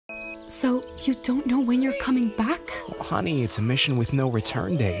So, you don't know when you're coming back? Well, honey, it's a mission with no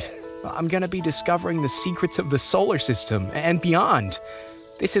return date. I'm gonna be discovering the secrets of the solar system and beyond.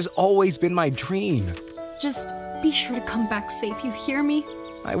 This has always been my dream. Just be sure to come back safe, you hear me?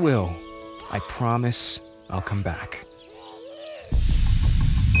 I will. I promise I'll come back.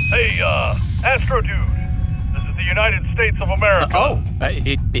 Hey, Astro Dude. This is the United States of America.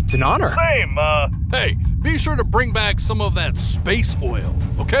 It's an honor. Same, Hey, be sure to bring back some of that space oil,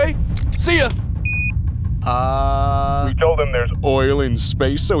 okay? See ya! We told him there's oil in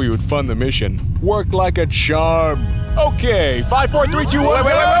space so he would fund the mission. Worked like a charm. Okay, 5, 4, 3, 2, 1.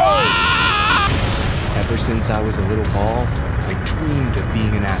 Wait. Ever since I was a little ball, I dreamed of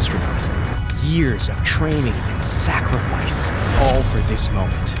being an astronaut. Years of training and sacrifice, all for this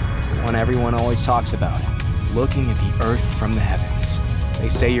moment. The one everyone always talks about, looking at the Earth from the heavens. They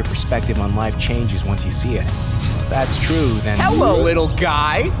say your perspective on life changes once you see it. If that's true, then... Hello, little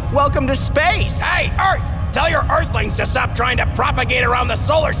guy. Welcome to space. Hey, Earth! Tell your Earthlings to stop trying to propagate around the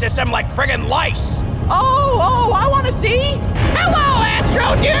solar system like friggin' lice! Oh, I want to see. Hello,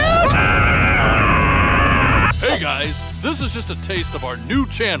 Astro Dude! Hey guys, this is just a taste of our new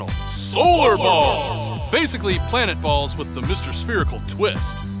channel, Solar Balls! Basically, planet balls with the MrSpherical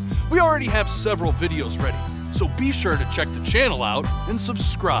twist. We already have several videos ready, so be sure to check the channel out and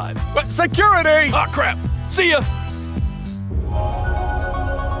subscribe. Security! Ah, crap! See ya!